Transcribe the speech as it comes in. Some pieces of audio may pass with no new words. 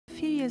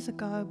few years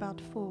ago, about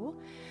 4,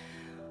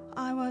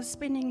 I was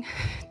spending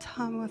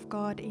time with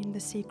God in the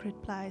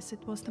secret place. It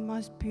was the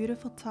most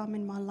beautiful time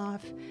in my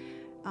life,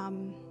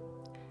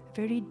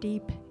 very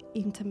deep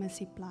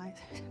intimacy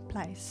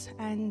place.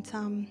 And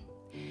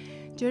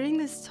during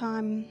this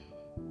time,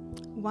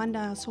 one day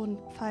I saw on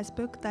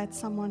Facebook that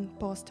someone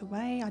passed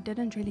away. I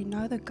didn't really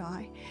know the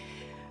guy,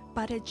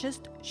 but it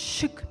just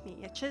shook me.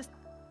 It just,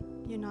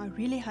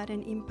 really had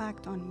an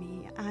impact on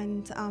me.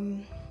 And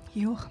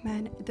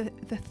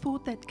the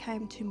thought that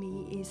came to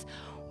me is,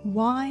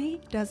 why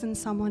doesn't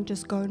someone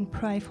just go and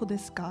pray for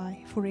this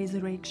guy for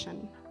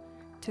resurrection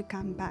to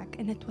come back?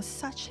 And it was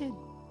such a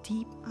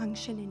deep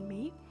unction in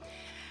me.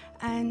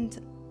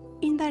 And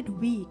in that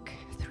week,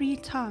 3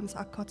 times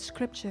I got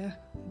scripture,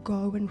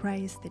 go and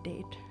raise the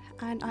dead.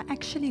 And I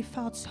actually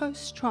felt so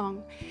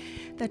strong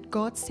that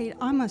God said,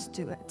 I must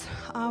do it.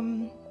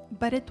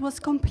 But it was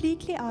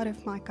completely out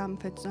of my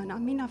comfort zone. I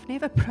mean, I've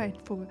never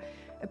prayed for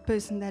a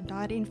person that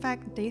died. In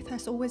fact, death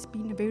has always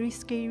been a very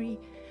scary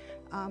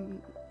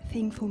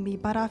thing for me,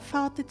 but I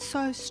felt it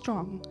so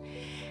strong.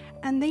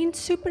 And then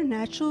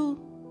supernatural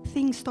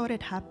things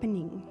started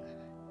happening.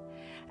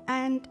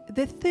 And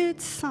the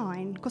third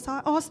sign, because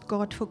I asked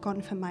God for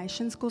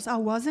confirmations, because I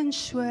wasn't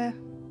sure,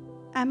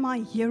 am I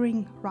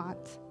hearing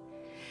right?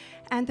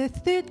 And the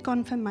third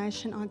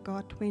confirmation I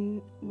got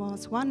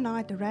was one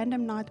night, a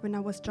random night, when I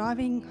was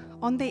driving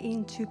on the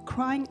N2,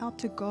 crying out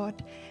to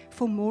God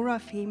for more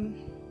of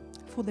Him,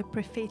 for the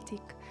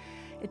prophetic.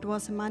 It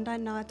was a Monday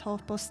night,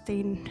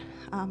 10:30,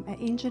 an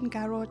engine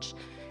garage,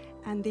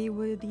 and there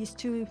were these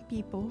 2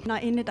 people. And I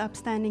ended up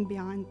standing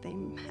behind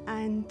them,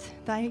 and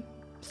they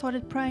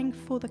started praying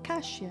for the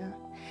cashier.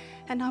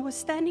 And I was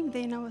standing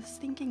there and I was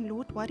thinking,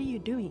 Lord, what are you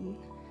doing?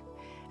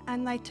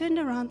 And they turned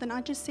around and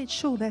I just said,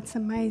 sure, that's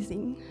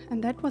amazing.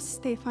 And that was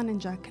Stefan and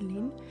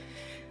Jacqueline.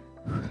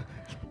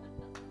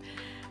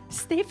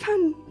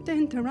 Stefan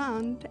turned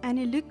around and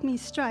he looked me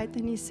straight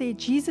and he said,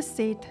 Jesus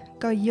said,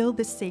 go heal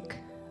the sick.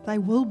 They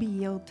will be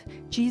healed.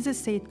 Jesus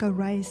said, go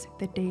raise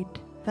the dead.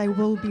 They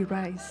will be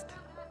raised.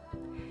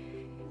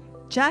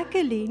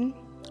 Jacqueline,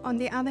 on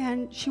the other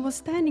hand, she was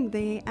standing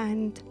there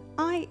and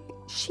I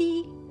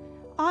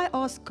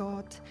asked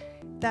God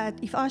that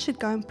if I should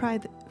go and pray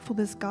for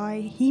this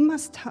guy, he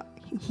must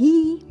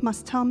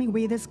tell me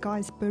where this guy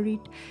is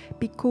buried,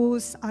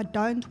 because I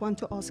don't want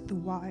to ask the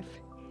wife.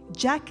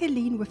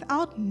 Jacqueline,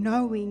 without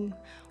knowing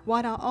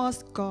what I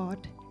asked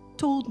God,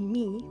 told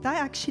me they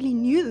actually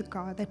knew the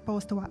guy that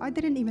passed away. I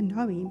didn't even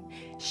know him.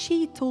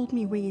 She told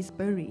me where he's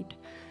buried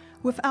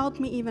without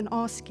me even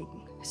asking.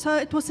 So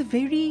it was a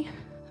very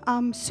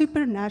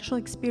supernatural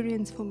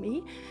experience for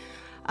me.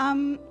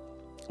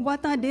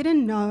 What I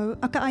didn't know,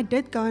 okay, I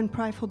did go and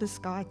pray for this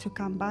guy to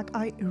come back.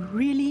 I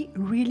really,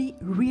 really,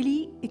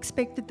 really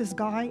expected this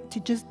guy to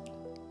just,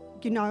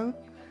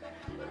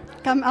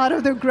 come out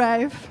of the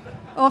grave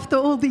after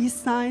all these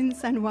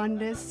signs and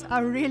wonders. I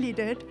really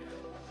did.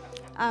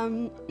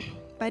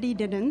 But he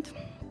didn't.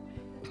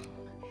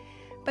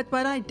 But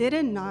what I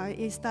didn't know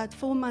is that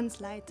 4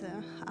 months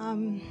later,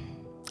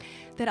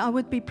 that I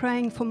would be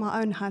praying for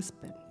my own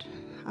husband.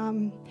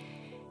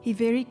 He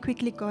very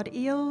quickly got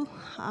ill.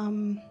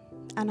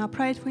 And I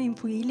prayed for him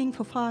for healing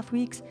for 5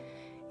 weeks.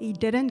 He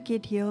didn't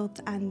get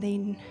healed, and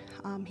then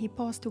he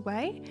passed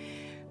away.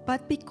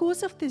 But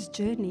because of this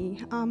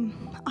journey,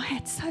 I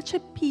had such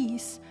a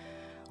peace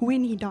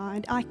when he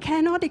died. I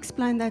cannot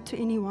explain that to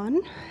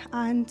anyone,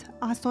 and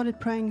I started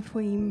praying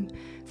for him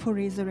for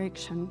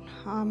resurrection.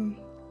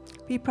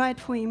 We prayed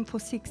for him for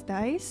 6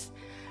 days,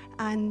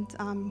 and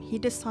he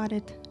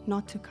decided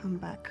not to come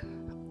back,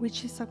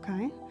 which is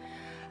okay.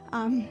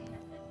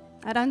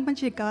 I don't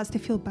want you guys to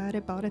feel bad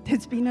about it.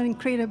 It's been an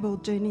incredible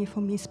journey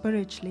for me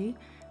spiritually,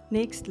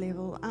 next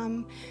level.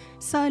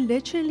 So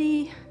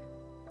literally,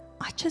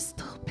 I just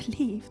still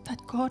believe that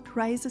God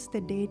raises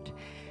the dead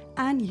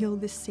and heals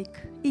the sick,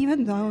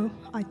 even though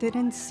I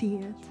didn't see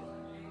it.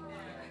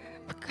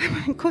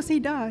 Because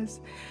He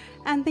does.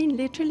 And then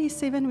literally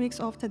 7 weeks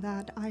after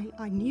that,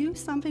 I knew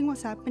something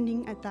was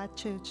happening at that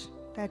church,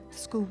 that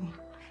school.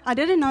 I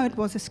didn't know it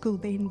was a school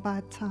then,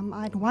 but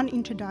I had one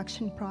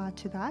introduction prior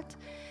to that.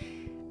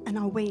 And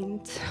I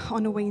went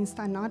on a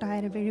Wednesday night. I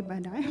had a very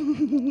bad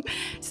day.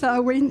 So I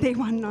went there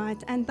one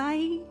night and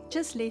they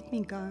just let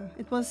me go.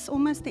 It was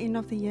almost the end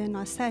of the year and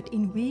I sat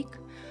in week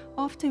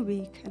after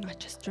week and I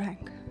just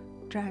drank.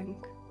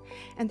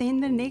 And then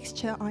the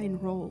next year I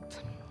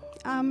enrolled.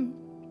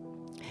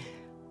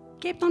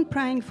 Kept on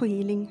praying for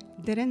healing,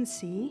 didn't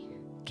see.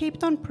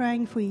 Kept on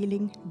praying for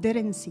healing,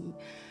 didn't see.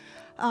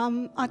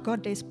 I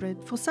got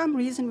desperate. For some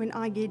reason, when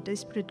I get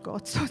desperate,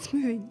 God starts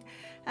moving.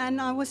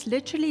 And I was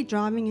literally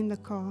driving in the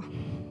car.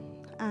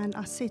 And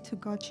I said to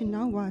God, you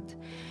know what?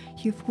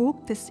 You've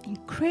walked this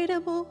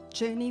incredible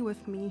journey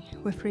with me,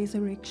 with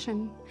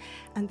resurrection.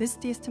 And this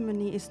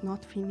testimony is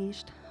not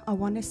finished. I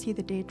want to see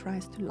the dead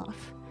rise to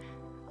life.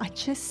 I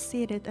just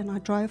said it and I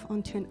drove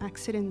onto an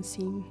accident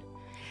scene.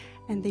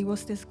 And there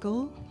was this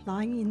girl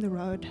lying in the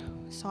road.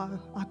 So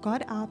I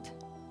got out.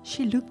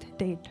 She looked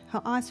dead.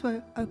 Her eyes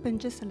were open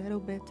just a little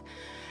bit.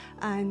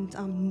 and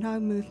no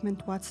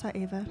movement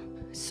whatsoever.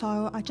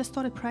 So I just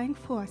started praying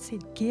for her. I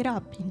said, get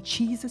up in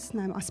Jesus'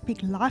 name. I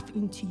speak life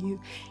into you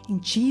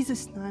in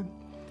Jesus' name.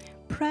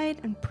 Prayed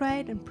and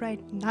prayed and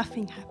prayed.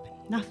 Nothing happened.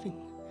 Nothing.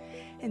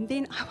 And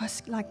then I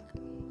was like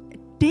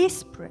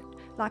desperate.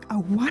 Like I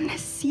want to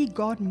see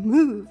God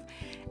move.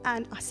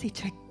 And I said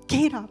to her,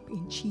 get up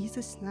in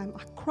Jesus' name.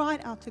 I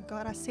cried out to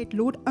God. I said,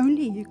 Lord,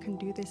 only you can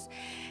do this.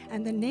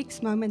 And the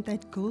next moment,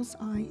 that girl's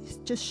eyes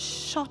just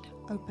shot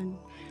open.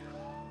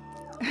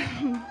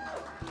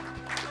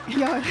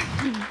 Yeah.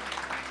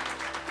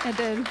 And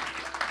then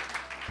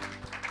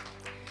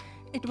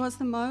it was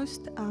the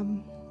most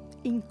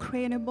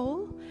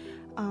incredible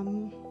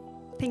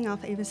thing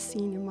I've ever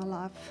seen in my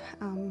life,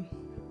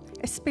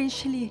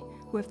 especially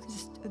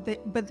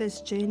with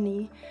this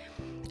journey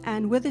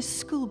and with the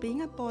school,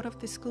 being a part of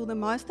the school. The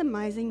most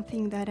amazing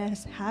thing that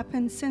has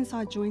happened since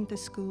I joined the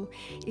school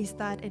is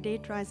that a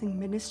Dead Rising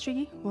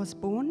ministry was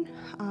born.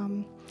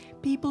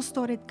 People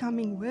started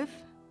coming with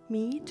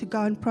me to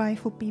go and pray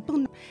for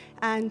people,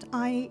 and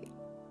I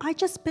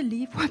just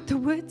believe what the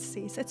word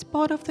says. It's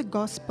part of the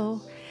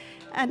gospel,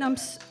 and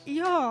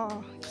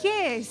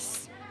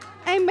yes,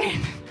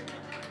 amen.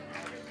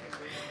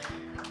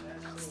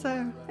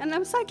 So, and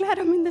I'm so glad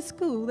I'm in the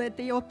school that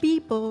there are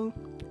people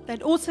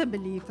that also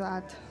believe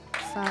that.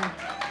 So,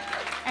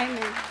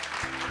 amen.